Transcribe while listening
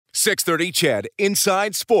630 CHED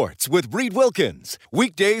Inside Sports with Reed Wilkins.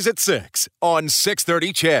 Weekdays at 6 on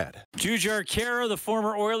 630 CHED. Jujhar Khaira, the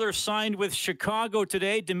former Oiler, signed with Chicago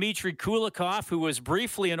today. Dmitry Kulikov, who was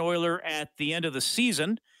briefly an Oiler at the end of the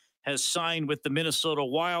season, has signed with the Minnesota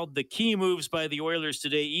Wild. The key moves by the Oilers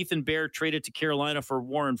today: Ethan Bear traded to Carolina for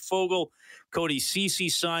Warren Foegele. Cody Ceci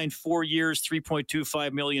signed 4 years,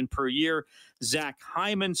 $3.25 million per year. Zach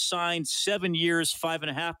Hyman signed 7 years,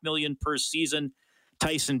 $5.5 million per season.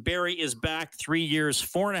 Tyson Barrie is back, 3 years,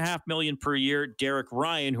 $4.5 million per year. Derek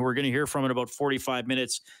Ryan, who we're going to hear from in about 45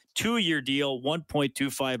 minutes, 2-year deal,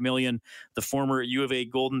 $1.25 million. The former U of A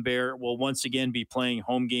Golden Bear will once again be playing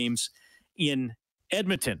home games in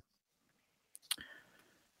Edmonton.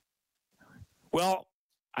 Well,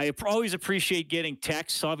 I always appreciate getting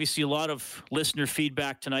texts. Obviously, a lot of listener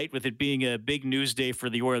feedback tonight with it being a big news day for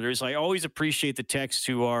the Oilers. I always appreciate the texts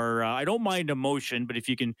who are, I don't mind emotion, but if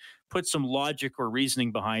you can put some logic or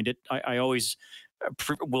reasoning behind it, I always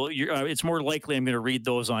it's more likely I'm going to read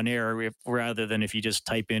those on air rather than if you just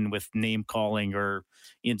type in with name calling or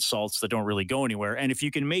insults that don't really go anywhere. And if you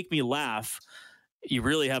can make me laugh, you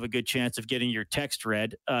really have a good chance of getting your text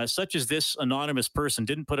read, such as this anonymous person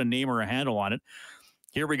didn't put a name or a handle on it.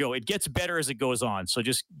 Here we go. It gets better as it goes on. So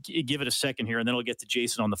just give it a second here, and then I'll get to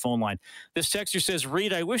Jason on the phone line. This texter says,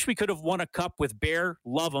 Reed, I wish we could have won a cup with Bear,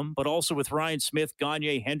 love him, but also with Ryan Smith,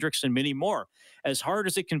 Gagne, Hendricks, and many more. As hard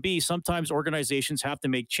as it can be, sometimes organizations have to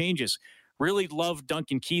make changes. Really loved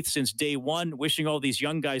Duncan Keith since day one, wishing all these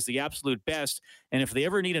young guys the absolute best. And if they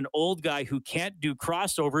ever need an old guy who can't do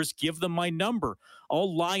crossovers, give them my number.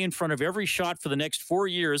 I'll lie in front of every shot for the next 4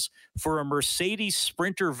 years for a Mercedes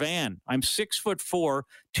Sprinter van. I'm 6'4",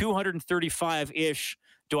 235-ish.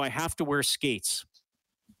 Do I have to wear skates?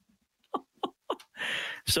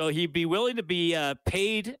 So he'd be willing to be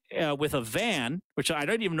paid with a van, which I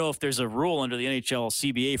don't even know if there's a rule under the NHL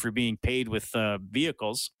CBA for being paid with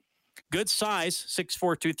vehicles. Good size, 6'4",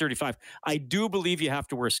 235. I do believe you have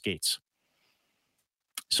to wear skates.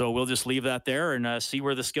 So we'll just leave that there and see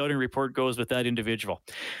where the scouting report goes with that individual.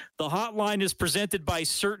 The hotline is presented by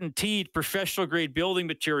CertainTeed professional-grade building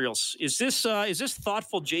materials. Is this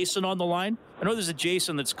thoughtful Jason on the line? I know there's a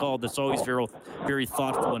Jason that's called that's always very, very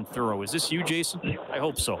thoughtful and thorough. Is this you, Jason? I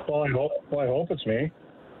hope so. Well, I hope it's me.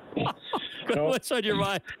 What's on your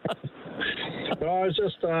mind? No,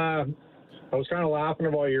 I was kind of laughing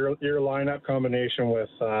about your lineup combination with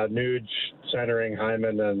Nuge centering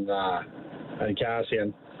Hyman and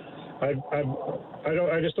Cassian.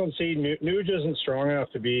 I just don't see Nuge isn't strong enough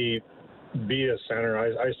to be a center.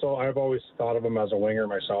 I've always thought of him as a winger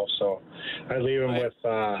myself, so I leave him with.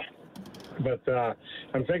 But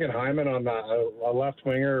I'm thinking Hyman on a left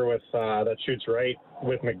winger with that shoots right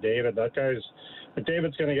with McDavid.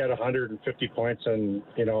 McDavid's going to get 150 points, and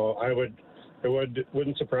it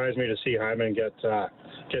wouldn't surprise me to see Hyman get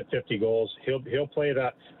 50 goals. He'll play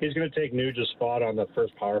that. He's going to take Nuge's spot on the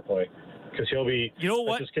first power play because he'll be. You know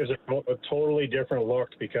what? It just gives it a totally different look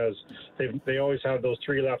because they always have those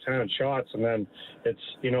 3 left-handed shots, and then it's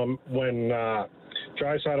when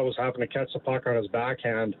Draisaitl was having to catch the puck on his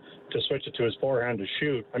backhand to switch it to his forehand to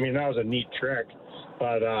shoot. I mean, that was a neat trick,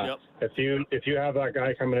 but if you have that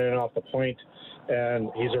guy coming in off the point and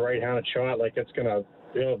he's a right-handed shot, like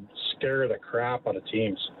it'll scare the crap out of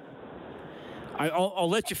teams. I'll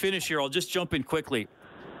let you finish here. I'll just jump in quickly.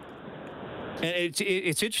 And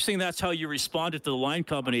it's interesting that's how you responded to the line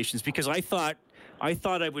combinations, because I thought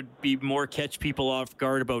I would be more catch people off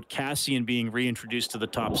guard about Cassian being reintroduced to the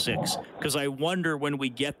top 6, because I wonder when we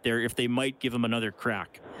get there if they might give him another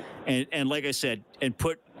crack. And like I said, and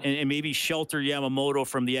maybe shelter Yamamoto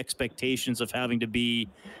from the expectations of having to be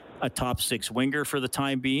a top 6 winger for the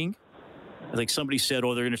time being. Like somebody said,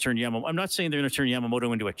 they're going to turn Yamamoto. I'm not saying they're going to turn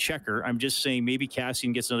Yamamoto into a checker. I'm just saying maybe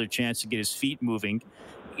Cassian gets another chance to get his feet moving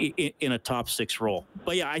in a top 6 role.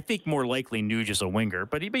 But yeah, I think more likely Nuge is a winger,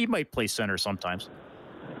 but he might play center sometimes.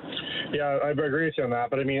 Yeah, I agree with you on that.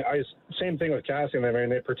 But I mean, same thing with Cassian. I mean,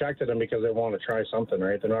 they protected him because they want to try something,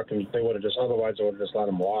 right? They would have just let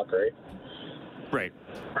him walk, right? Right.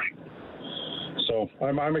 So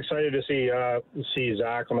I'm excited to see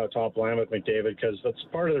Zach on that top line with McDavid, because that's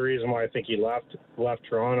part of the reason why I think he left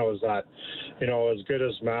Toronto, is that, as good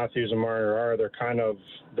as Matthews and Marner are, they're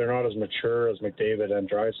not as mature as McDavid and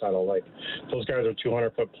Draisaitl. Like, those guys are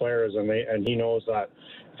 200-foot players, and he knows that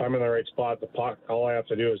if I'm in the right spot, the puck, all I have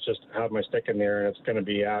to do is just have my stick in there, and it's going to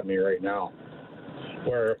be at me right now.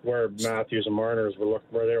 Where Matthews and Marner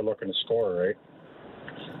where they're looking to score, right?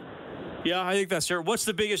 Yeah, I think that's fair. What's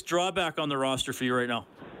the biggest drawback on the roster for you right now?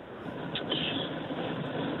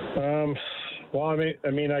 Well,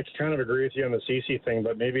 I mean, I kind of agree with you on the CC thing,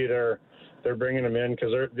 but maybe they're they're bringing him in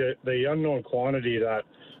because the unknown quantity that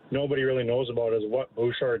nobody really knows about is what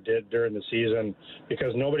Bouchard did during the season,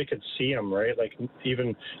 because nobody could see him, right? Like,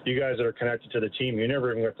 even you guys that are connected to the team, you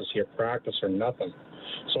never even got to see a practice or nothing.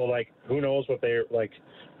 So, like, who knows what they like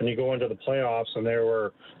when you go into the playoffs and they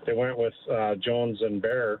went with Jones and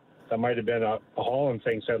Bear. That might have been a Holland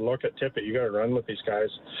thing. Said, look at Tippett, you got to run with these guys,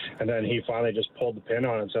 and then he finally just pulled the pin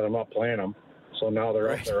on it and said, I'm not playing them. So now they're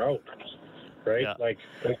right. They're out, right? Yeah. Like,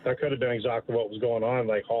 that could have been exactly what was going on.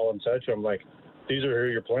 Like Holland said to him, like, these are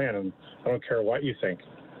who you're playing, and I don't care what you think.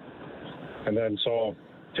 And then so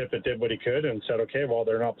Tippett did what he could and said, okay, well,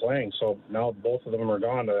 they're not playing, so now both of them are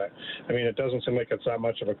gone. I mean, it doesn't seem like it's that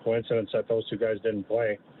much of a coincidence that those two guys didn't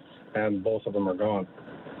play, and both of them are gone.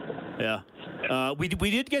 Yeah. We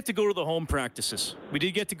did get to go to the home practices. We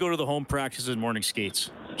did get to go to the home practices and morning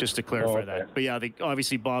skates, just to clarify that. But, yeah,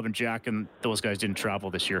 obviously Bob and Jack and those guys didn't travel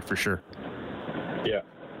this year for sure. Yeah.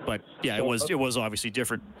 But, yeah, it was obviously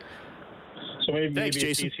different. So maybe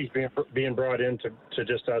Jason. he's being brought in to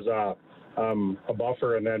just as a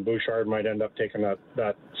buffer, and then Bouchard might end up taking that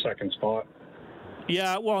second spot.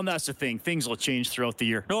 Yeah, well, and that's the thing. Things will change throughout the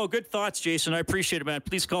year. No, good thoughts, Jason. I appreciate it, man.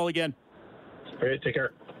 Please call again. All right, take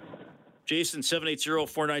care. Jason,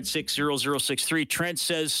 780-496-0063. Trent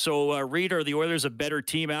says, so, Reed, are the Oilers a better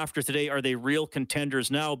team after today? Are they real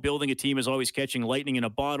contenders now? Building a team is always catching lightning in a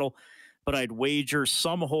bottle, but I'd wager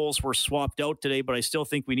some holes were swapped out today, but I still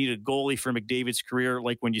think we need a goalie for McDavid's career.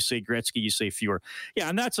 Like when you say Gretzky, you say fewer. Yeah,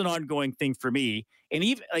 and that's an ongoing thing for me. And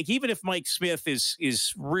even if Mike Smith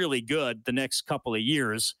is really good the next couple of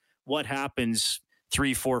years, what happens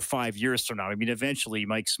 3, 4, 5 years from now? I mean, eventually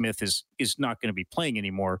Mike Smith is not going to be playing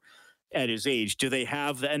anymore at his age. Do they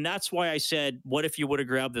have that? And that's why I said, what if you would have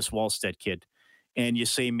grabbed this Wallstedt kid and you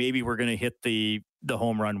say, maybe we're going to hit the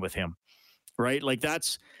home run with him, right? Like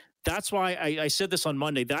that's why I said this on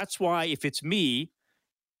Monday. That's why if it's me,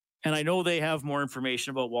 and I know they have more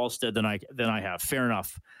information about Wallstedt than I have, fair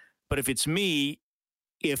enough. But if it's me,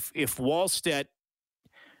 if Wallstedt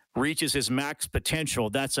reaches his max potential,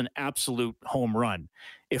 that's an absolute home run.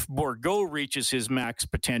 If Bourgault reaches his max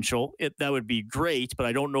potential, that would be great, but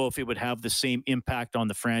I don't know if it would have the same impact on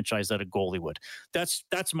the franchise that a goalie would. That's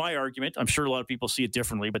my argument. I'm sure a lot of people see it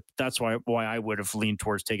differently, but that's why I would have leaned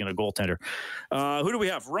towards taking a goaltender. Who do we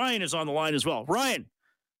have? Ryan is on the line as well. Ryan,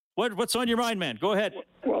 what's on your mind, man? Go ahead.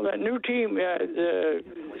 Well, that new team, the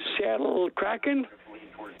Seattle Kraken.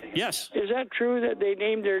 Yes. Is that true that they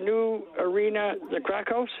named their new arena the Crack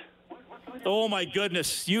House? Oh my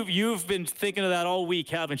goodness! You've been thinking of that all week,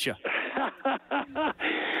 haven't you?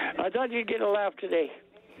 I thought you'd get a laugh today.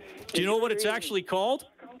 Do you know what it's actually called?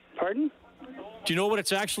 Pardon? Do you know what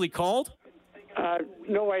it's actually called?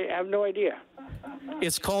 No, I have no idea.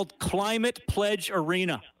 It's called Climate Pledge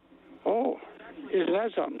Arena. Oh, isn't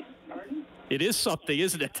that something? It is something,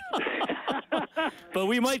 isn't it? But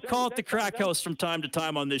we might call it the Crack House from time to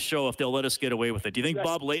time on this show if they'll let us get away with it. Do you think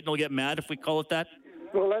Bob Layton will get mad if we call it that?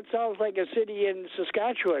 Well, that sounds like a city in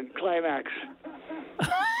Saskatchewan, Climax.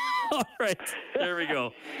 All right, there we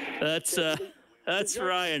go. That's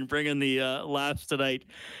Ryan bringing the laughs tonight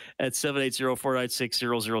at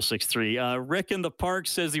 780-496-0063. Rick in the Park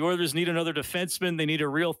says the Oilers need another defenseman. They need a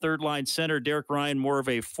real third-line center. Derek Ryan, more of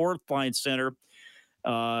a fourth-line center.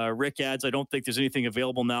 Rick adds, I don't think there's anything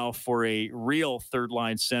available now for a real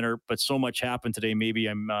third-line center, but so much happened today. Maybe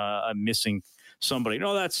I'm missing somebody.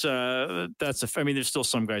 No, that's I mean, there's still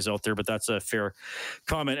some guys out there, but that's a fair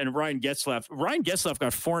comment. And Ryan Getzlaf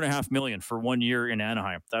got $4.5 million for 1 year in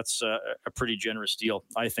Anaheim. That's a pretty generous deal,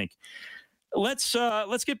 I think. Let's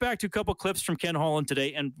get back to a couple clips from Ken Holland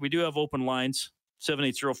today, and we do have open lines,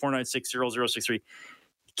 780-496-0063.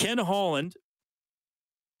 Ken Holland,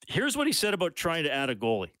 here's what he said about trying to add a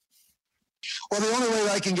goalie. Well, the only way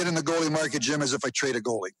I can get in the goalie market, Jim, is if I trade a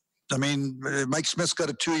goalie. I mean, Mike Smith's got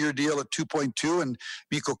a 2-year deal at 2.2, and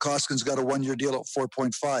Mikko Koskin's got a 1-year deal at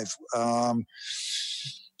 4.5.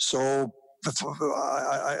 So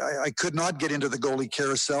I could not get into the goalie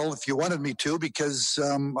carousel if you wanted me to because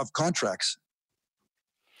of contracts.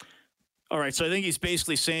 All right, so I think he's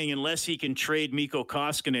basically saying unless he can trade Mikko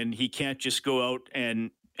Koskinen, he can't just go out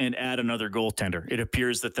and add another goaltender. It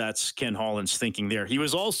appears that that's Ken Holland's thinking there. He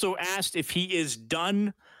was also asked if he is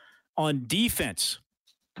done on defense.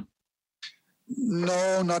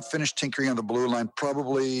 No, not finished tinkering on the blue line.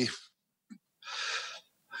 Probably,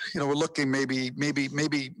 we're looking maybe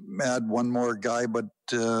add one more guy, but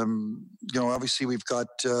obviously we've got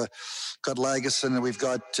Lagesson and we've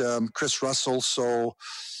got Chris Russell, so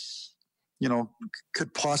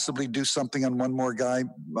could possibly do something on one more guy.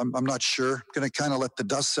 I'm not sure. Going to kind of let the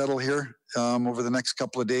dust settle here over the next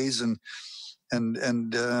couple of days and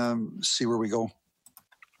see where we go.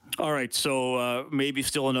 All right, so maybe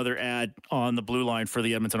still another ad on the blue line for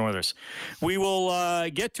the Edmonton Oilers. We will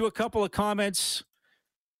get to a couple of comments,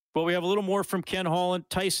 but we have a little more from Ken Holland,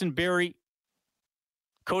 Tyson Barrie,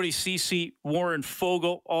 Cody Ceci, Warren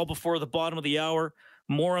Foegele, all before the bottom of the hour.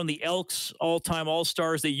 More on the Elks all-time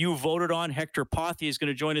All-Stars that you voted on. Hector Pothier is going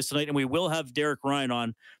to join us tonight, and we will have Derek Ryan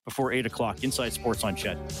on before 8 o'clock. Inside Sports on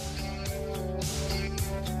Ched.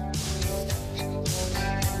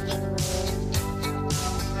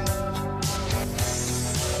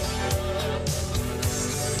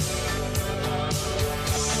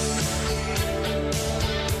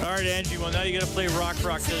 Angie, well, now you got to play Rock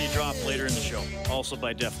Till You Drop later in the show. Also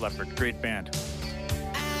by Def Leppard. Great band.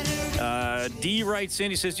 D writes in,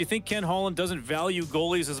 he says, do you think Ken Holland doesn't value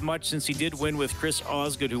goalies as much since he did win with Chris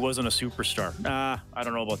Osgood, who wasn't a superstar? I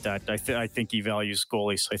don't know about that. I think he values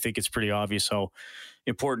goalies. I think it's pretty obvious how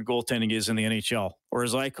important goaltending is in the NHL, or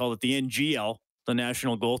as I call it, the NGL, the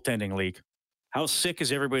National Goaltending League. How sick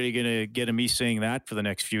is everybody going to get of me saying that for the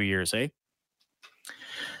next few years, eh?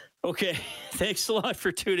 Okay, thanks a lot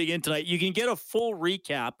for tuning in tonight. You can get a full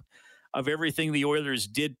recap of everything the Oilers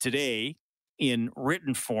did today in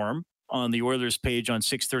written form on the Oilers page on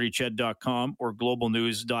 630ched.com or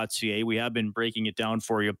globalnews.ca. We have been breaking it down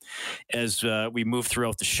for you as we move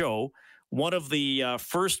throughout the show. One of the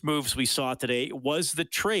first moves we saw today was the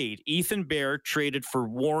trade. Ethan Bear traded for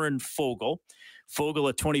Warren Foegele. Foegele,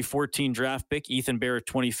 a 2014 draft pick. Ethan Bear, a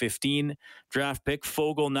 2015 draft pick.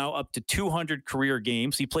 Foegele now up to 200 career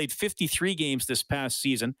games. He played 53 games this past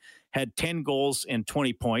season, had 10 goals and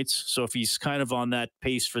 20 points. So if he's kind of on that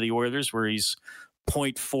pace for the Oilers where he's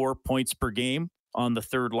 0.4 points per game on the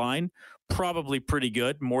third line, probably pretty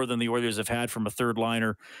good, more than the Oilers have had from a third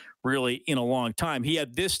liner really in a long time. He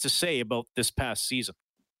had this to say about this past season.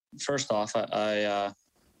 First off,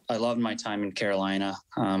 I loved my time in Carolina.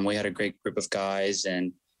 We had a great group of guys,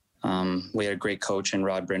 and we had a great coach in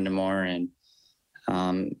Rod Brindamore,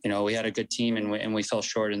 and we had a good team, and we fell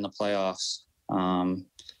short in the playoffs.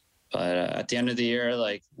 But at the end of the year,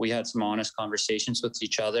 like, we had some honest conversations with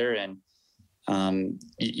each other, and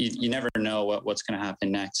you never know what's going to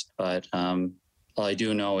happen next. But all I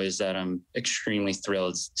do know is that I'm extremely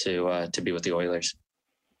thrilled to be with the Oilers.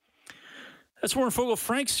 That's Warren Foegele.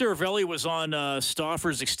 Frank Saravelli was on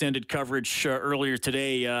Stauffer's extended coverage earlier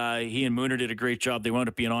today. He and Mooner did a great job. They wound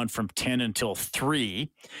up being on from 10 until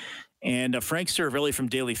 3. And Frank Saravelli from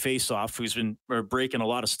Daily Faceoff, who's been breaking a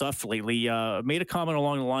lot of stuff lately, made a comment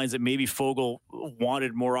along the lines that maybe Foegele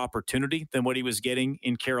wanted more opportunity than what he was getting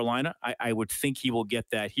in Carolina. I would think he will get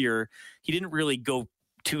that here. He didn't really go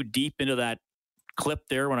too deep into that clip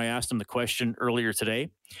there when I asked him the question earlier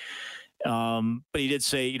today. But he did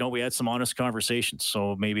say, we had some honest conversations.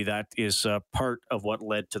 So maybe that is part of what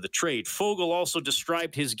led to the trade. Foegele also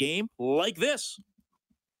described his game like this.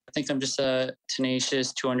 I think I'm just a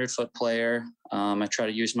tenacious 200-foot player. I try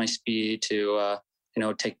to use my speed to,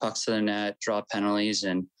 take pucks to the net, draw penalties.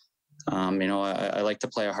 And, I like to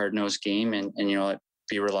play a hard-nosed game and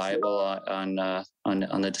be reliable on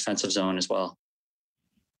the defensive zone as well.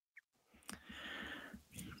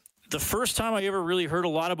 The first time I ever really heard a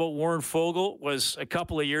lot about Warren Foegele was a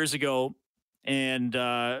couple of years ago, and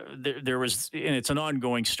there was, and it's an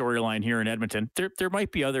ongoing storyline here in Edmonton. There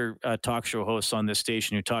might be other talk show hosts on this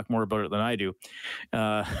station who talk more about it than I do.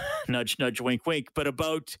 Nudge, nudge, wink, wink. But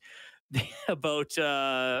about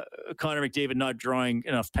Connor McDavid not drawing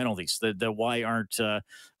enough penalties. Why aren't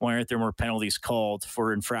there more penalties called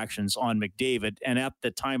for infractions on McDavid? And at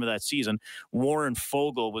the time of that season, Warren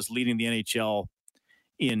Foegele was leading the NHL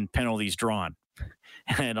in penalties drawn.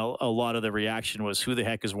 And a lot of the reaction was, who the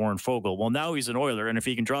heck is Warren Foegele? Well, now he's an Oiler, and if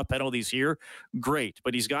he can draw penalties here, great.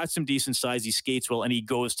 But he's got some decent size, he skates well, and he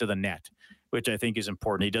goes to the net, which I think is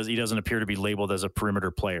important. He doesn't appear to be labeled as a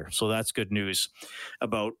perimeter player. So that's good news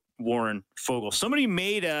about Warren Foegele. Somebody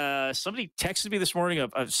texted me this morning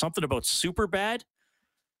of something about Superbad.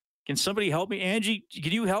 Can somebody help me? Angie,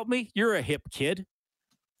 can you help me? You're a hip kid.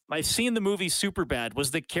 I've seen the movie Superbad.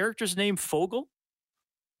 Was the character's name Foegele?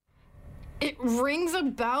 It rings a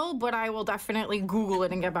bell, but I will definitely Google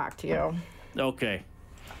it and get back to you. Okay.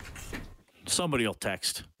 Somebody will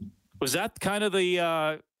text. Was that kind of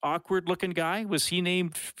the awkward-looking guy? Was he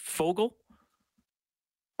named Foegele?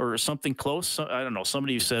 Or something close? I don't know.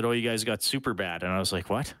 Somebody said, you guys got Superbad. And I was like,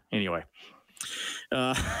 what? Anyway.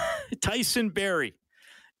 Tyson Barrie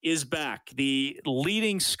is back. The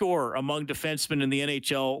leading scorer among defensemen in the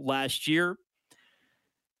NHL last year.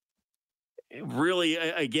 Really,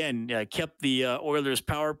 again, kept the Oilers'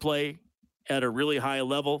 power play at a really high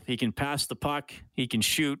level. He can pass the puck, he can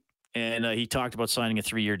shoot, and he talked about signing a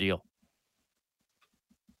 3-year deal.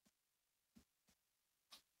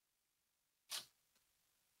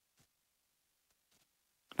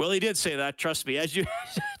 Well, he did say that. Trust me. As you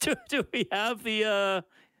do we have the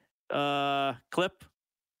clip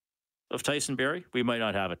of Tyson Barrie? We might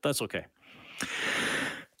not have it. That's okay.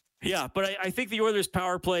 Yeah, but I think the Oilers'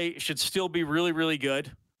 power play should still be really, really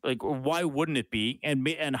good. Like, why wouldn't it be?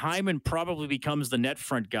 And Hyman probably becomes the net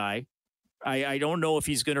front guy. I don't know if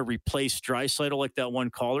he's going to replace Draisaitl like that one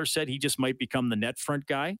caller said. He just might become the net front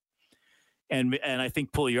guy. And I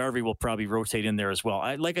think Puljujärvi will probably rotate in there as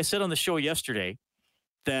well. Like I said on the show yesterday,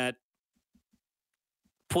 that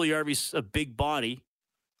Puljujärvi's a big body,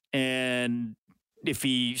 and if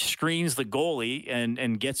he screens the goalie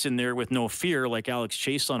and gets in there with no fear like Alex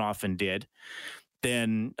Chason often did,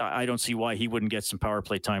 then I don't see why he wouldn't get some power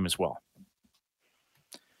play time as well.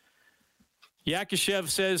 Yakushev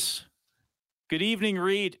says, good evening,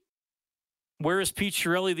 Reed. Where is Pete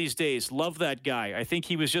Chiarelli these days? Love that guy. I think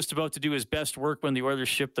he was just about to do his best work when the Oilers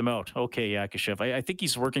shipped them out. Okay, Yakushev. I think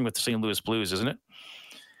he's working with the St. Louis Blues, isn't it?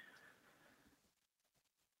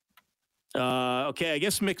 Okay, I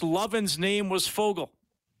guess McLovin's name was Fogel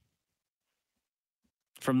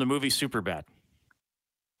from the movie Superbad.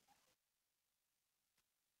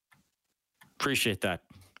 Appreciate that.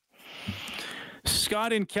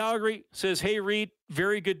 Scott in Calgary says, hey, Reed,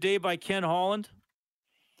 very good day by Ken Holland.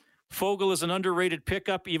 Fogel is an underrated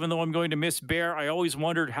pickup, even though I'm going to miss Bear. I always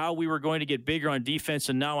wondered how we were going to get bigger on defense,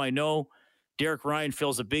 and now I know. Derek Ryan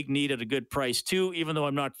fills a big need at a good price, too. Even though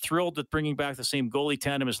I'm not thrilled with bringing back the same goalie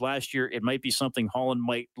tandem as last year, it might be something Holland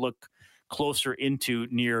might look closer into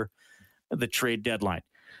near the trade deadline.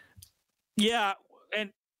 Yeah,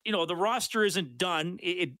 and, you know, the roster isn't done.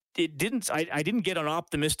 I didn't get an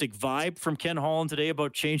optimistic vibe from Ken Holland today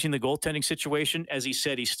about changing the goaltending situation. As he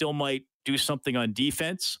said, he still might do something on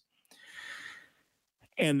defense.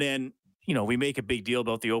 And then, you know, we make a big deal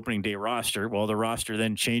about the opening day roster. Well, the roster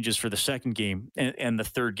then changes for the second game and the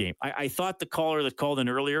third game. I thought the caller that called in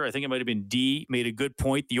earlier, I think it might have been D, made a good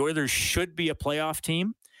point. The Oilers should be a playoff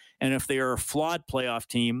team. And if they are a flawed playoff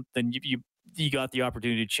team, then you got the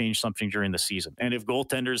opportunity to change something during the season. And if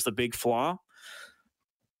goaltender is the big flaw,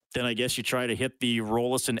 then I guess you try to hit the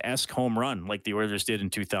Rolison-esque home run like the Oilers did in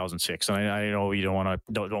 2006. And I know you don't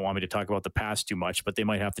want me to talk about the past too much, but they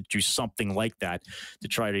might have to do something like that to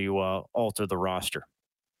try to alter the roster.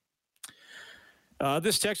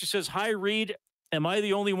 This texter says, hi, Reed. Am I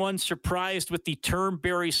the only one surprised with the term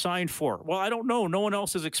Barrie signed for? Well, I don't know. No one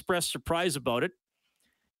else has expressed surprise about it.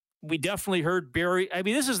 We definitely heard Barrie. I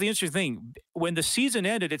mean, this is the interesting thing. When the season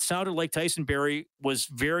ended, it sounded like Tyson Barrie was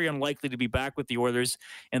very unlikely to be back with the Oilers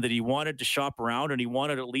and that he wanted to shop around and he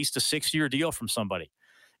wanted at least a 6-year deal from somebody.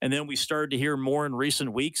 And then we started to hear more in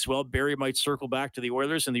recent weeks. Well, Barrie might circle back to the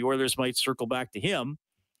Oilers and the Oilers might circle back to him.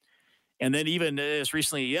 And then even as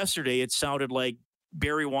recently yesterday, it sounded like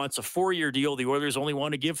Barrie wants a 4-year deal. The Oilers only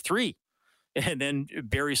want to give 3. And then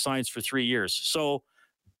Barrie signs for 3 years. So,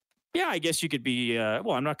 yeah, I guess you could be,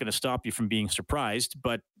 I'm not going to stop you from being surprised,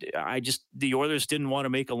 but the Oilers didn't want to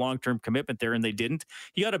make a long-term commitment there, and they didn't.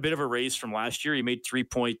 He got a bit of a raise from last year. He made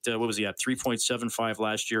 3.75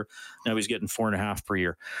 last year. Now he's getting 4.5 per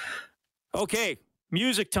year. Okay,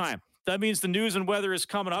 music time. That means the news and weather is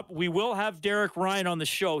coming up. We will have Derek Ryan on the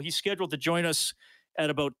show. He's scheduled to join us at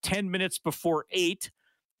about 10 minutes before 8,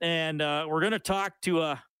 and we're going to talk to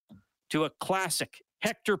a classic,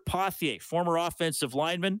 Hector Pothier, former offensive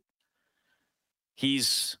lineman.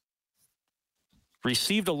 He's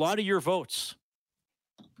received a lot of your votes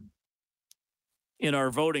in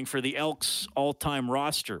our voting for the Elks all-time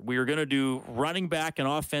roster. We are going to do running back and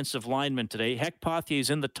offensive lineman today. Heck Pothier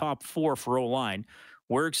is in the top 4 for O-line.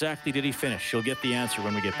 Where exactly did he finish? You'll get the answer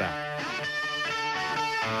when we get back.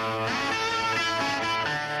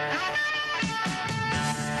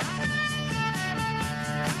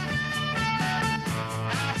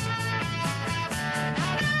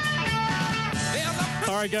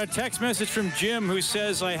 All right, got a text message from Jim who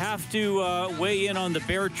says, I have to weigh in on the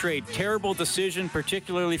Bear trade. Terrible decision,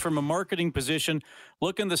 particularly from a marketing position.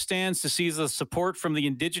 Look in the stands to see the support from the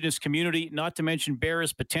Indigenous community, not to mention Bear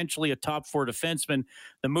is potentially a top 4 defenseman.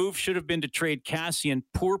 The move should have been to trade Cassian.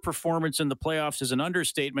 Poor performance in the playoffs is an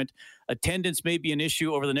understatement. Attendance may be an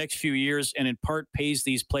issue over the next few years and in part pays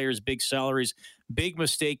these players big salaries. Big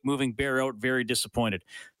mistake moving Bear out. Very disappointed.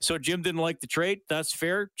 So Jim didn't like the trade. That's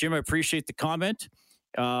fair. Jim, I appreciate the comment.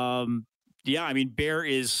 Yeah, I mean, Bear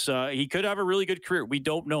is, he could have a really good career. We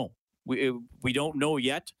don't know. We don't know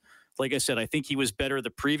yet. Like I said, I think he was better the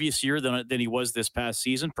previous year than he was this past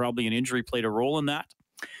season. Probably an injury played a role in that.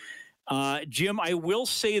 Jim, I will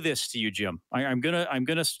say this to you, Jim. I'm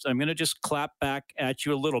gonna just clap back at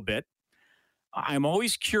you a little bit. I'm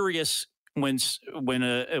always curious when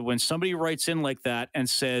somebody writes in like that and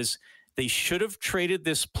says, They should have traded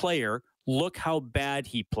this player. Look how bad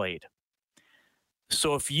he played.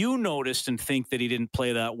 So if you noticed and think that he didn't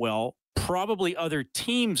play that well, probably other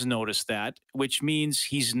teams noticed that, which means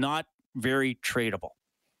he's not very tradable.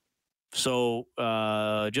 So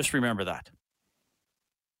just remember that.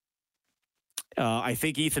 I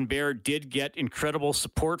think Ethan Bear did get incredible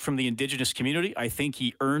support from the Indigenous community. I think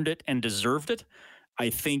he earned it and deserved it. I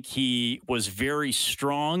think he was very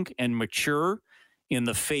strong and mature in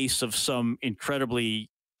the face of some incredibly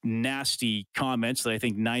nasty comments that I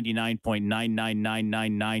think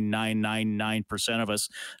 99.9999999% of us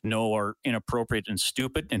know are inappropriate and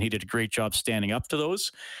stupid, and he did a great job standing up to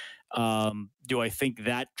those. Do I think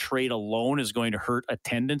that trade alone is going to hurt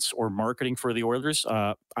attendance or marketing for the Oilers?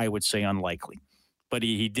 I would say unlikely. But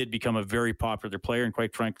he did become a very popular player, and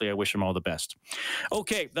quite frankly, I wish him all the best.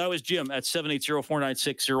 Okay, that was Jim at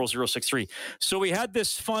 780-496-0063. So we had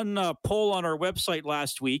this fun poll on our website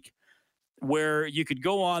last week where you could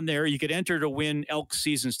go on there, you could enter to win Elks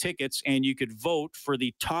season's tickets, and you could vote for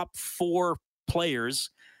the top 4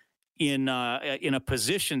 players in a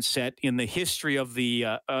position set in the history of the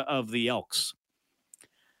Elks.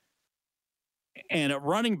 And at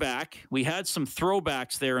running back, we had some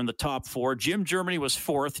throwbacks there in the top 4. Jim Germany was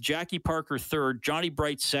 4th, Jackie Parker 3rd, Johnny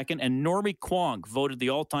Bright 2nd, and Normie Kwong voted the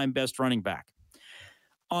all-time best running back.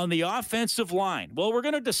 On the offensive line, well, we're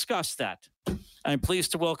going to discuss that. I'm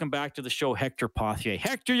pleased to welcome back to the show Hector Pothier.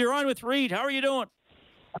 Hector, you're on with Reed. How are you doing?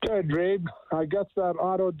 Good, Reed. I guess that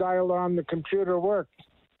auto dialer on the computer worked.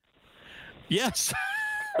 Yes,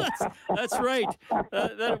 that's right.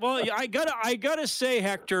 Well, I gotta say,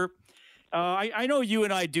 Hector, I know you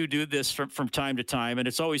and I do this from time to time, and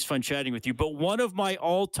it's always fun chatting with you. But one of my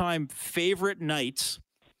all-time favorite nights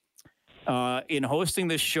in hosting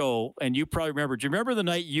this show, and you probably remember. Do you remember the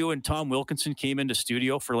night you and Tom Wilkinson came into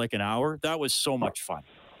studio for like an hour? That was so much fun.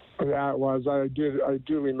 Yeah, it was. I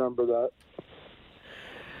do remember that.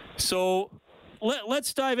 So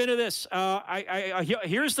let's dive into this.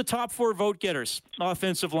 Here's the top 4 vote getters.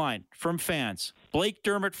 Offensive line from fans. Blake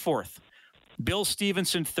Dermott 4th. Bill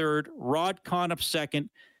Stevenson 3rd. Rod Conop 2nd.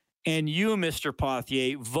 And you, Mr.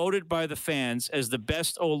 Pothier, voted by the fans as the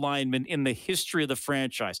best O-lineman in the history of the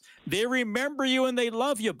franchise. They remember you and they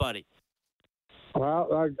love you, buddy.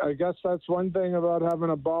 Well, I guess that's one thing about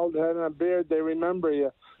having a bald head and a beard. They remember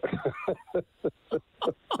you.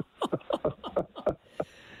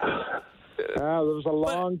 Yeah, it was a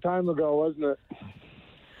long time ago, wasn't it?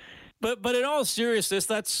 But in all seriousness,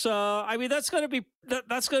 that's going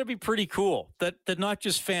to be pretty cool. That not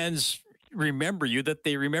just fans remember you, that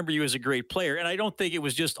they remember you as a great player. And I don't think it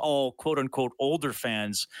was just all quote unquote older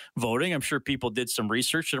fans voting. I'm sure people did some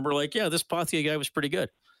research and were like, yeah, this Pothier guy was pretty good.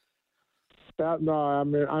 No, I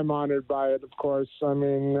mean, I'm honored by it, of course. I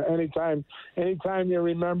mean, anytime you're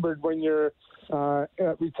remembered when you're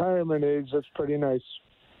at retirement age, that's pretty nice.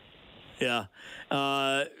 Yeah.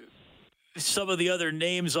 Some of the other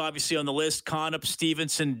names, obviously, on the list, Conop,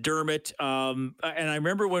 Stevenson, Dermott. And I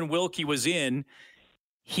remember when Wilkie was in,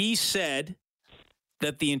 he said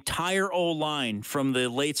that the entire O-line from the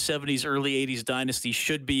late 70s, early 80s dynasty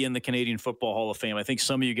should be in the Canadian Football Hall of Fame. I think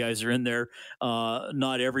some of you guys are in there,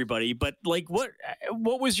 not everybody. But, like, what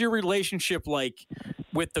was your relationship like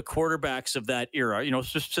with the quarterbacks of that era? You know,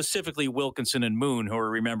 specifically Wilkinson and Moon, who are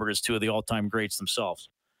remembered as 2 of the all-time greats themselves.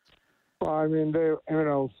 Well, I mean,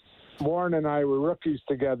 Warren and I were rookies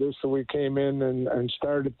together, so we came in and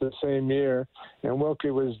started the same year. And Wilkie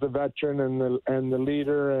was the veteran and the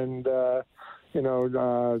leader, and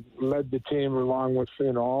led the team along with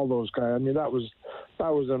all those guys. I mean, that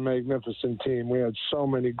was a magnificent team. We had so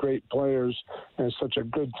many great players, and such a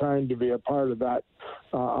good time to be a part of that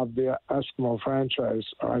of the Eskimo franchise.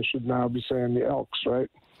 I should now be saying the Elks, right?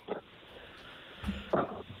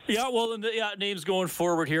 Yeah, well, names going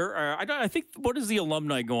forward here. I think, what is the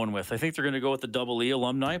alumni going with? I think they're going to go with the double E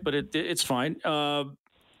alumni, but it's fine.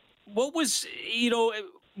 What was it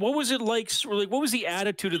like? What was the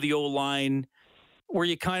attitude of the O-line? Were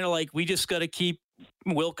you kind of like, we just got to keep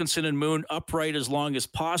Wilkinson and Moon upright as long as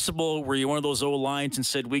possible? Were you one of those O-lines and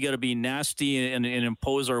said, we got to be nasty and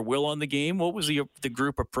impose our will on the game? What was the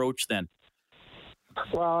group approach then?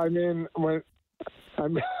 Well,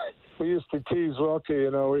 we used to tease Wilkie.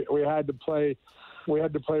 We had to play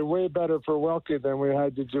way better for Wilkie than we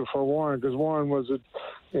had to do for Warren, because Warren was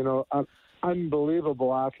an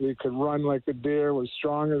unbelievable athlete, could run like a deer, was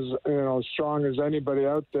strong as anybody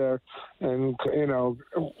out there, and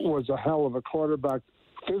was a hell of a quarterback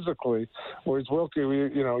physically. Whereas Wilkie, we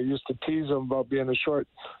used to tease him about being a short,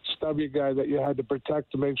 stubby guy that you had to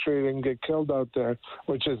protect to make sure he didn't get killed out there,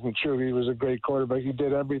 which isn't true. He was a great quarterback. He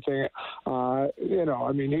did everything.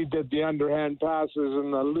 He did the underhand passes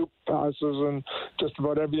and the loop passes and just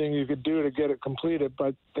about everything you could do to get it completed.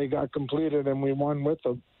 But they got completed, and we won with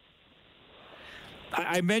them.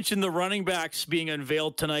 I mentioned the running backs being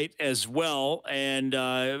unveiled tonight as well, and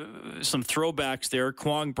some throwbacks there,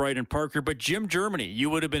 Kwong, Bright, and Parker. But Jim Germany, you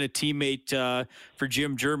would have been a teammate for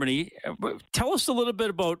Jim Germany. Tell us a little bit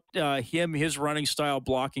about him, his running style,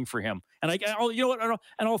 blocking for him. And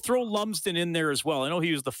I'll throw Lumsden in there as well. I know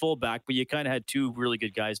he was the fullback, but you kind of had two really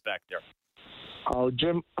good guys back there. Oh,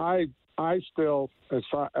 Jim, I still,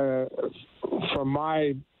 from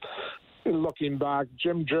my looking back,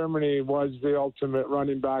 Jim Germany was the ultimate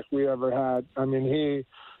running back we ever had. I mean, he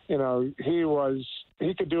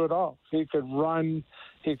could do it all. He could run,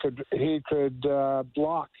 he could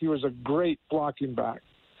block. He was a great blocking back.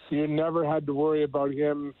 You never had to worry about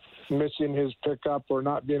him missing his pickup or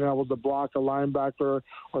not being able to block a linebacker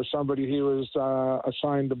or somebody he was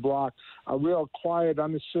assigned to block. A real quiet,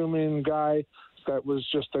 unassuming guy that was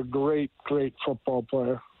just a great, great football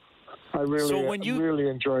player. I really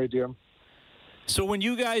enjoyed him. So when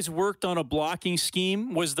you guys worked on a blocking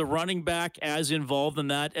scheme, was the running back as involved in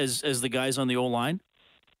that as the guys on the O-line?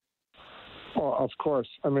 Well, of course.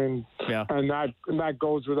 I mean, yeah. And that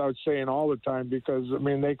goes without saying all the time because, I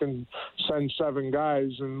mean, they can send 7 guys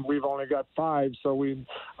and we've only got 5. So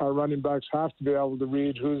our running backs have to be able to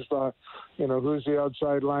read who's the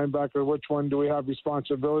outside linebacker, which one do we have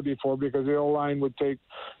responsibility for, because the O-line would take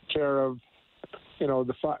care of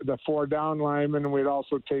the 4 down linemen, and we'd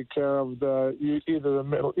also take care of either the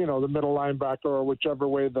middle linebacker, or whichever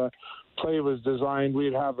way the play was designed,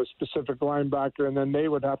 we'd have a specific linebacker, and then they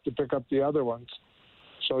would have to pick up the other ones.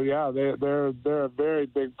 So yeah, they're a very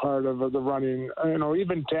big part of the running.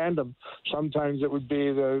 Even tandem. Sometimes it would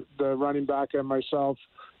be the running back and myself,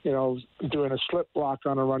 doing a slip block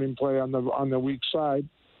on a running play on the weak side.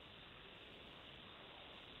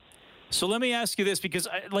 So let me ask you this, because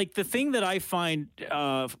the thing that I find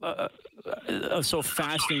so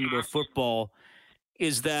fascinating about football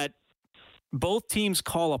is that both teams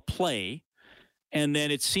call a play, and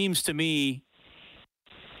then it seems to me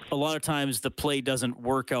a lot of times the play doesn't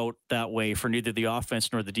work out that way for neither the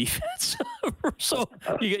offense nor the defense. So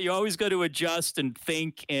you always got to adjust and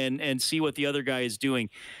think and see what the other guy is doing.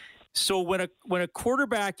 So when a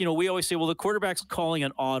quarterback, we always say, well, the quarterback's calling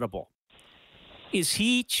an audible. Is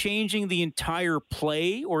he changing the entire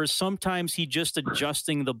play, or is sometimes he just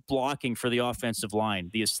adjusting the blocking for the offensive line,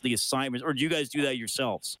 the assignments, or do you guys do that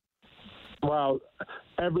yourselves? Well,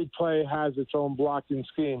 every play has its own blocking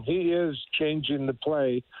scheme. He is changing the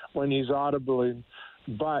play when he's audibling,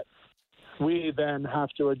 but we then have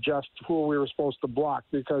to adjust who we were supposed to block,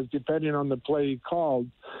 because depending on the play he called,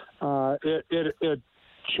 it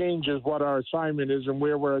changes what our assignment is and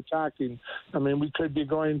where we're attacking. I mean, we could be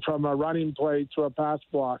going from a running play to a pass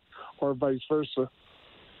block, or vice versa.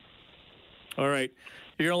 All right.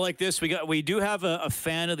 You're going to like this. We do have a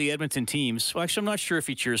fan of the Edmonton teams. Well, actually, I'm not sure if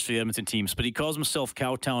he cheers for the Edmonton teams, but he calls himself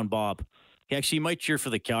Cowtown Bob. He might cheer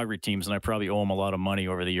for the Calgary teams, and I probably owe him a lot of money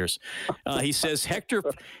over the years. He says Hector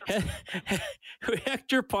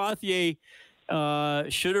Pothier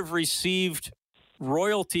should have received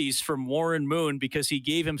royalties from Warren Moon because he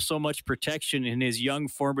gave him so much protection in his young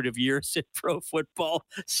formative years in pro football.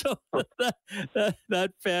 So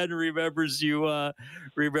that fan remembers you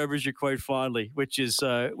quite fondly, which is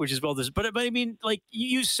well deserved. But I mean, like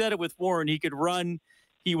you said it with Warren, he could run,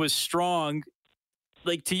 he was strong,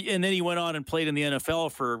 and then he went on and played in the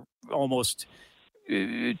NFL for almost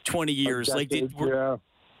 20 years.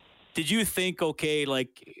 Did you think, okay,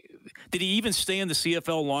 did he even stay in the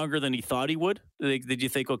CFL longer than he thought he would? Did you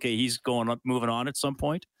think, okay, he's moving on at some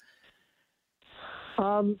point?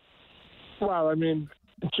 Well, I mean,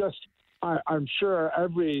 I'm sure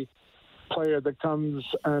every player that comes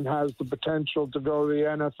and has the potential to go to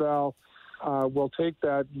the NFL will take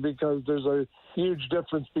that, because there's a huge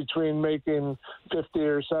difference between making $50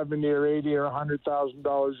 or $70 or $80 or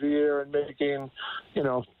 $100,000 a year and making,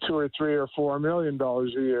 $2 or $3 or $4 million a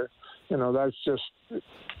year. That's just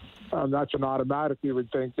that's an automatic. You would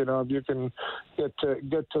think, if you can get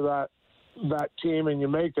to that team and you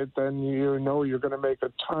make it, then you're going to make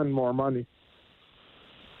a ton more money.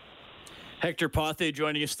 Hector Pothier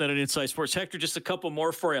joining us tonight on Inside Sports. Hector, just a couple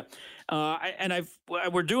more for you.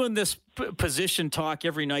 We're doing this position talk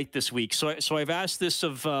every night this week. So I've asked this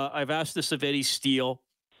of Eddie Steele,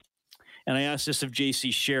 and I asked this of J.C.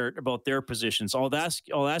 Sherritt about their positions. I'll ask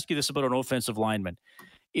you this about an offensive lineman.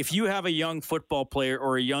 if you have a young football player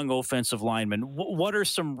or a young offensive lineman, what are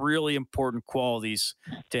some really important qualities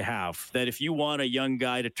to have that if you want a young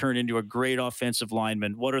guy to turn into a great offensive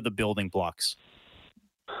lineman, what are the building blocks?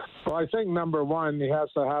 Well, I think number one, he has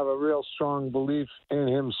to have a real strong belief in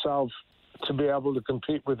himself to be able to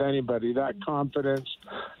compete with anybody. That confidence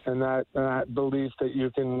and that belief that you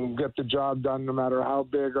can get the job done no matter how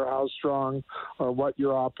big or how strong or what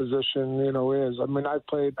your opposition, is. I mean,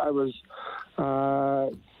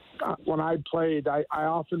 when I played, I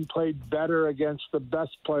often played better against the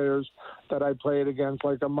best players that I played against,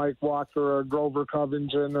 like a Mike Walker or Grover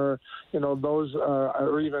Covington or, those,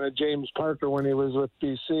 or even a James Parker when he was with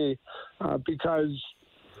BC, because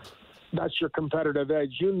that's your competitive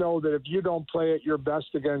edge. You know that if you don't play at your best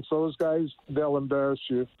against those guys, they'll embarrass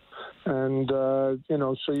you. And,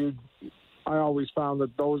 I always found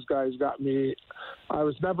that those guys got me. I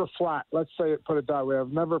was never flat. Let's put it that way. I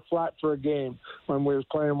was never flat for a game when we was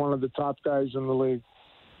playing one of the top guys in the league.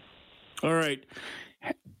 All right.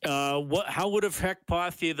 How would have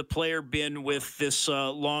Pothier, the player, been with this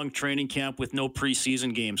long training camp with no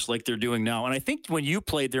preseason games like they're doing now? And I think when you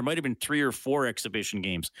played, there might have been 3 or 4 exhibition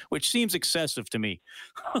games, which seems excessive to me.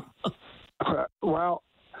 Well,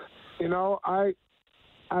 I,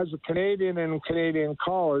 as a Canadian in Canadian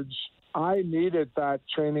college, I needed that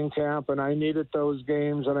training camp and I needed those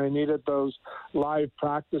games and I needed those live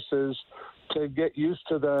practices to get used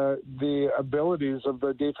to the abilities of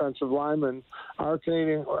the defensive linemen. Our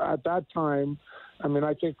Canadian, at that time, I mean,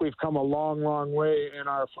 I think we've come a long, long way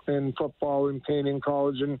in football in Canadian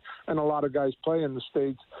college and a lot of guys play in the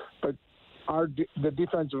States, but the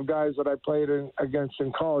defensive guys that I played against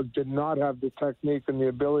in college did not have the technique and the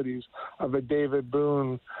abilities of a David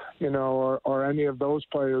Boone, or any of those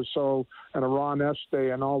players. So, and a Ron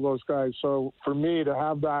Este and all those guys. So for me to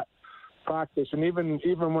have that practice, and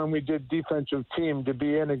even when we did defensive team, to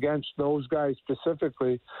be in against those guys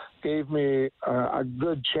specifically gave me a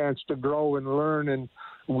good chance to grow and learn and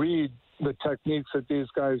read the techniques that these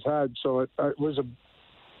guys had. So it was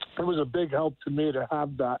a big help to me to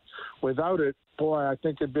have that. Without it, boy, I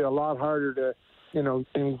think it'd be a lot harder to,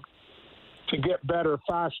 to get better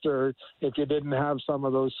faster if you didn't have some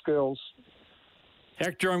of those skills.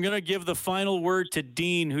 Hector, I'm going to give the final word to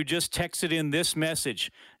Dean, who just texted in this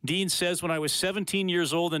message. Dean says, when I was 17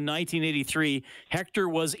 years old in 1983, Hector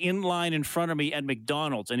was in line in front of me at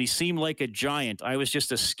McDonald's, and he seemed like a giant. I was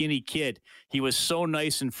just a skinny kid. He was so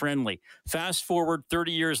nice and friendly. Fast forward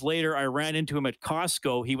 30 years later, I ran into him at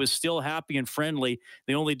Costco. He was still happy and friendly.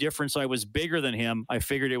 The only difference, I was bigger than him. I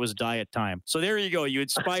figured it was diet time. So there you go. You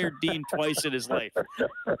inspired Dean twice in his life.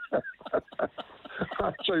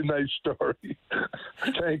 That's a nice story.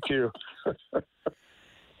 Thank you.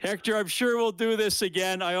 Hector, I'm sure we'll do this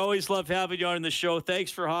again. I always love having you on the show.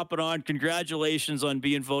 Thanks for hopping on. Congratulations on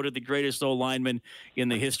being voted the greatest O-lineman in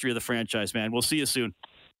the history of the franchise, man. We'll see you soon.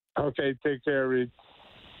 Okay, take care, Reed.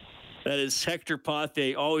 That is Hector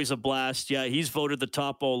Pothier, always a blast. Yeah, he's voted the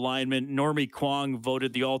top O-lineman. Normie Kwong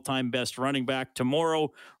voted the all-time best running back.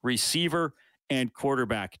 Tomorrow, receiver and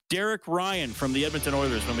quarterback. Derek Ryan from the Edmonton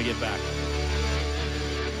Oilers when we get back.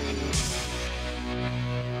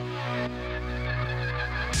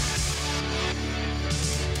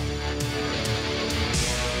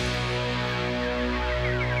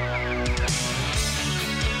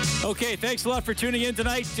 Okay, thanks a lot for tuning in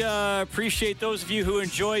tonight. Appreciate those of you who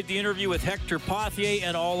enjoyed the interview with Hector Pothier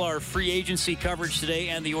and all our free agency coverage today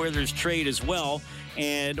and the Oilers trade as well.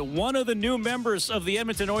 And one of the new members of the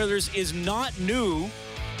Edmonton Oilers is not new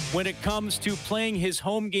when it comes to playing his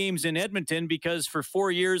home games in Edmonton, because for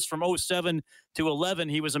 4 years, from 07 to 11,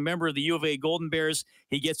 he was a member of the U of A Golden Bears.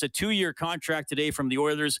 He gets a 2-year contract today from the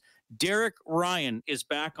Oilers. Derek Ryan is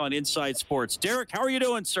back on Inside Sports. Derek, how are you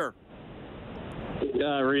doing, sir?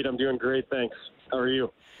 Reed, I'm doing great, thanks. How are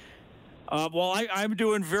you? Well, I'm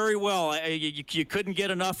doing very well. You couldn't get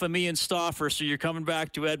enough of me and Stauffer, so you're coming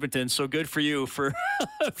back to Edmonton. So good for you for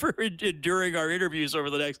enduring our interviews over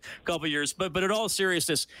the next couple of years. But in all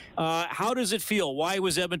seriousness, how does it feel? Why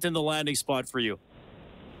was Edmonton the landing spot for you?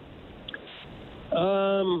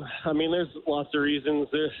 I mean, there's lots of reasons.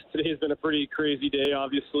 Today's been a pretty crazy day,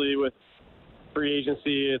 obviously, with free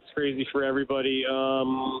agency. It's crazy for everybody.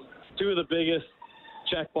 Two of the biggest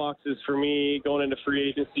check boxes for me going into free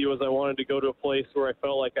agency was I wanted to go to a place where I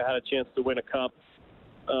felt like I had a chance to win a cup.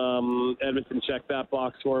 Edmonton checked that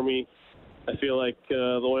box for me. I feel like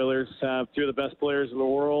the Oilers have two of the best players in the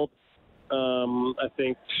world. I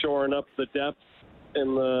think shoring up the depth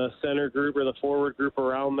in the center group or the forward group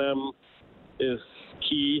around them is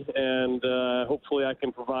key, and hopefully I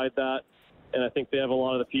can provide that and I think they have a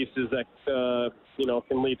lot of the pieces that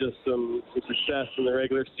can lead to some success in the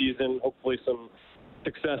regular season. Hopefully, some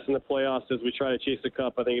success in the playoffs as we try to chase a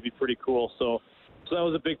cup. I think it'd be pretty cool. So that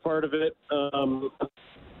was a big part of it.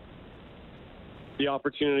 The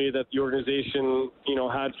opportunity that the organization,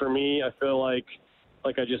 had for me, I feel like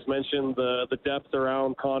I just mentioned, the depth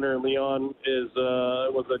around Connor and Leon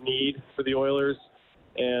was a need for the Oilers,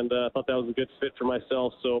 and I thought that was a good fit for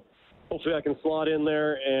myself. So hopefully I can slot in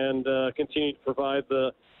there and continue to provide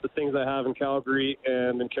the things I have in Calgary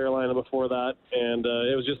and in Carolina before that, and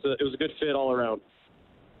it was a good fit all around.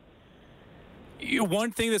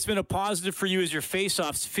 One thing that's been a positive for you is your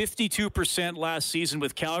faceoffs, 52% last season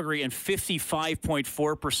with Calgary and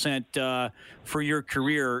 55.4% for your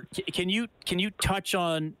career. Can you touch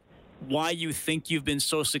on why you think you've been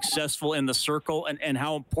so successful in the circle and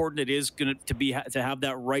how important it is to have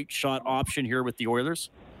that right shot option here with the Oilers?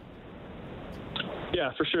 Yeah,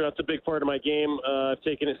 for sure. That's a big part of my game. I've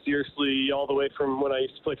taken it seriously all the way from when I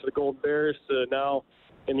used to play for the Golden Bears to now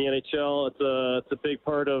in the NHL. It's a big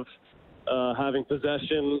part of having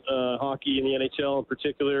possession. Hockey in the NHL in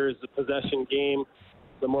particular is a possession game.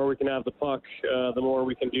 The more we can have the puck, the more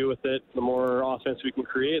we can do with it, the more offense we can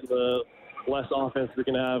create, the less offense we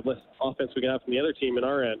can have from the other team in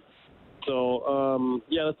our end. So,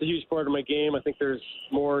 that's a huge part of my game. I think there's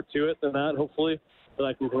more to it than that, hopefully, that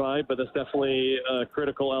I can provide, but that's definitely a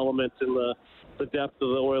critical element in the depth of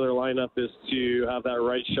the Oiler lineup is to have that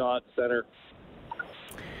right shot center.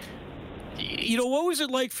 What was it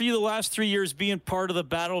like for you the last 3 years being part of the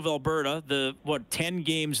Battle of Alberta? 10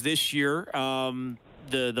 games this year,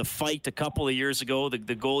 the fight a couple of years ago, the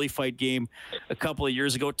goalie fight game a couple of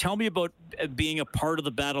years ago. Tell me about being a part of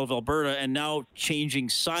the Battle of Alberta and now changing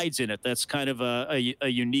sides in it. That's kind of a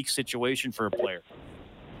unique situation for a player.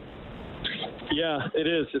 Yeah, it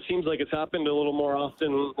is. It seems like it's happened a little more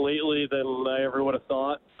often lately than I ever would have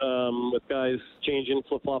thought, with guys changing,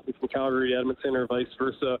 flip-flopping from Calgary to Edmonton or vice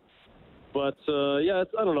versa. But, I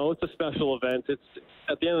don't know. It's a special event. It's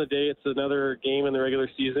at the end of the day, it's another game in the regular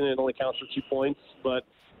season. It only counts for 2 points. But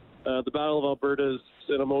the Battle of Alberta is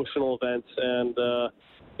an emotional event, and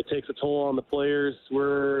it takes a toll on the players.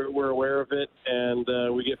 We're aware of it, and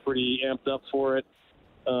we get pretty amped up for it.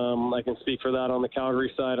 I can speak for that on the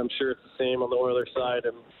Calgary side. I'm sure it's the same on the Oilers side.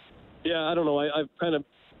 And, I don't know. I've kind of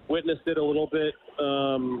witnessed it a little bit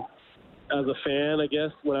as a fan, I guess,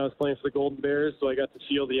 when I was playing for the Golden Bears. So I got to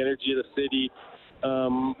feel the energy of the city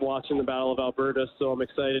watching the Battle of Alberta. So I'm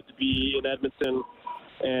excited to be in Edmonton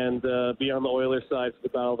and be on the Oilers side for the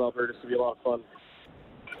Battle of Alberta. It's going to be a lot of fun.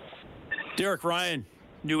 Derek Ryan,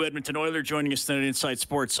 new Edmonton Oiler, joining us tonight at Inside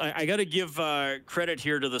Sports. I got to give credit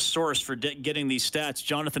here to the source for getting these stats.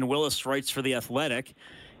 Jonathan Willis writes for The Athletic,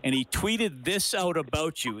 and he tweeted this out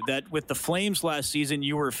about you, that with the Flames last season,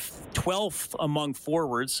 you were 12th among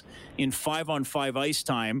forwards in 5-on-5 ice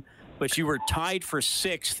time, but you were tied for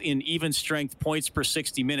 6th in even strength points per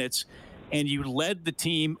 60 minutes, and you led the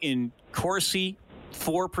team in Corsi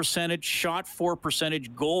for percentage, shot for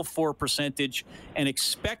percentage, goal for percentage, and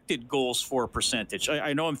expected goals for percentage.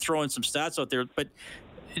 I know I'm throwing some stats out there, but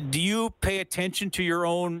do you pay attention to your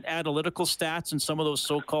own analytical stats and some of those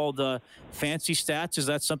so-called fancy stats? Is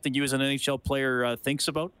that something you as an NHL player thinks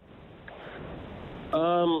about?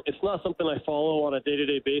 It's not something I follow on a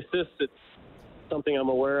day-to-day basis. It's something I'm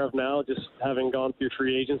aware of now, just having gone through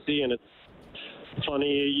free agency. And it's funny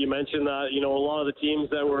you mentioned that, a lot of the teams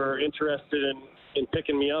that were interested in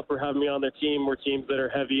picking me up or having me on their team were teams that are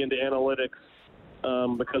heavy into analytics.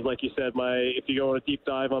 Because, like you said, if you go on a deep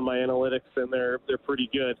dive on my analytics, then they're pretty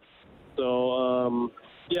good. So,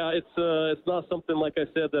 it's not something, like I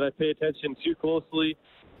said, that I pay attention too closely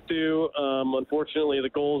to. Unfortunately, the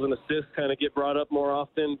goals and assists kind of get brought up more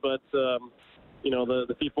often. But the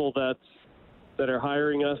people that are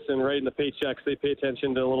hiring us and writing the paychecks, they pay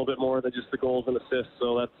attention to a little bit more than just the goals and assists.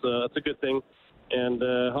 So that's a good thing. And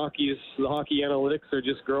the hockey analytics are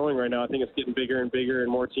just growing right now. I think it's getting bigger and bigger,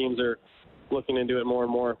 and more teams are looking into it more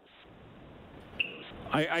and more.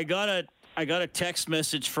 I got a text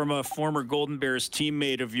message from a former Golden Bears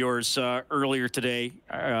teammate of yours earlier today.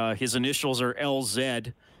 His initials are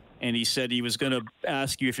LZ, and he said he was going to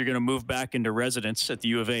ask you if you're going to move back into residence at the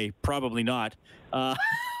U of A. Probably not.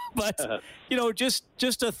 But,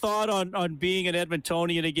 just a thought on being an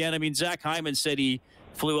Edmontonian again. I mean, Zach Hyman said he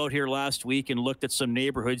flew out here last week and looked at some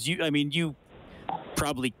neighborhoods. You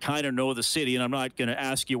probably kind of know the city, and I'm not going to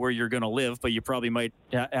ask you where you're going to live, but you probably might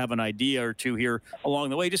have an idea or two here along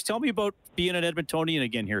the way. Just tell me about being an Edmontonian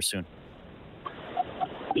again here soon.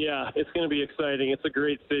 Yeah, it's going to be exciting. It's a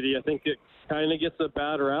great city. I think it kind of gets a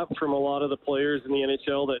bad rap from a lot of the players in the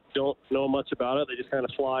NHL that don't know much about it. They just kind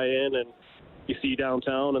of fly in and you see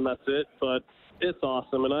downtown and that's it. But it's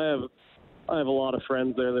awesome, and I have a lot of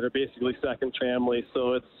friends there that are basically second family,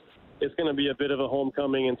 so it's going to be a bit of a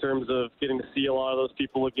homecoming in terms of getting to see a lot of those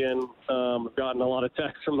people again. I've gotten a lot of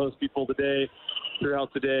texts from those people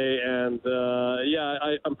throughout the day, and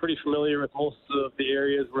I'm pretty familiar with most of the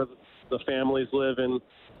areas where the families live in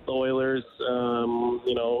the Oilers,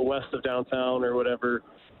 west of downtown or whatever.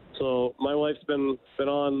 So my wife's been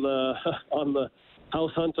on the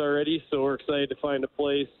house hunt already, so we're excited to find a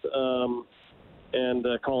place and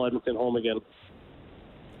call Edmonton home again.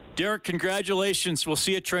 Derek, congratulations. We'll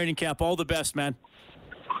see you at training camp. All the best, man.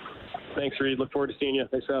 Thanks, Reed. Look forward to seeing you.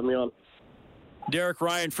 Thanks for having me on. Derek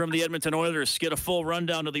Ryan from the Edmonton Oilers. Get a full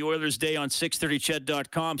rundown of the Oilers day on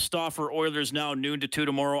 630ched.com. Stauffer Oilers now noon to 2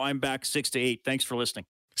 tomorrow. I'm back 6 to 8. Thanks for listening.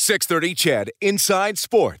 630 Ched Inside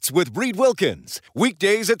Sports with Reed Wilkins.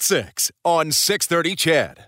 Weekdays at 6 on 630 Ched.